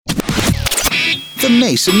The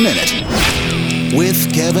Mason Minute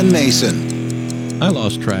with Kevin Mason. I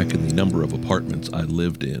lost track in the number of apartments I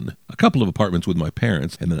lived in. A couple of apartments with my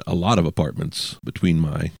parents, and then a lot of apartments between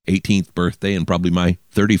my 18th birthday and probably my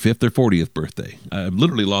 35th or 40th birthday. I've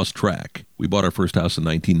literally lost track. We bought our first house in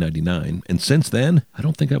 1999, and since then, I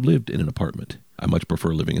don't think I've lived in an apartment. I much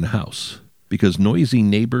prefer living in a house, because noisy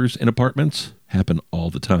neighbors in apartments happen all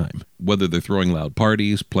the time. Whether they're throwing loud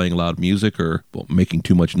parties, playing loud music, or, making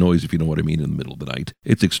too much noise, if you know what I mean, in the middle of the night.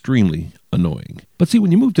 It's extremely annoying. But see,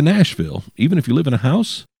 when you move to Nashville, even if you live in a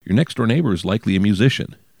house, your next door neighbor is likely a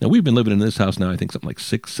musician. Now, we've been living in this house now, I think, something like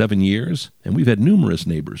 6-7 years, and we've had numerous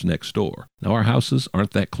neighbors next door. Now, our houses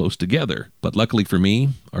aren't that close together, but luckily for me,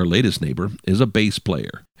 our latest neighbor is a bass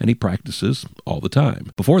player, and he practices all the time.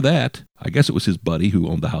 Before that, I guess it was his buddy who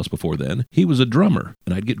owned the house before then. He was a drummer,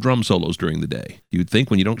 and I'd get drum solos during the day. You'd think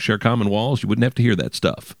when you don't share common walls, you wouldn't have to hear that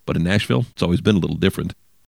stuff. But in Nashville, it's always been a little different.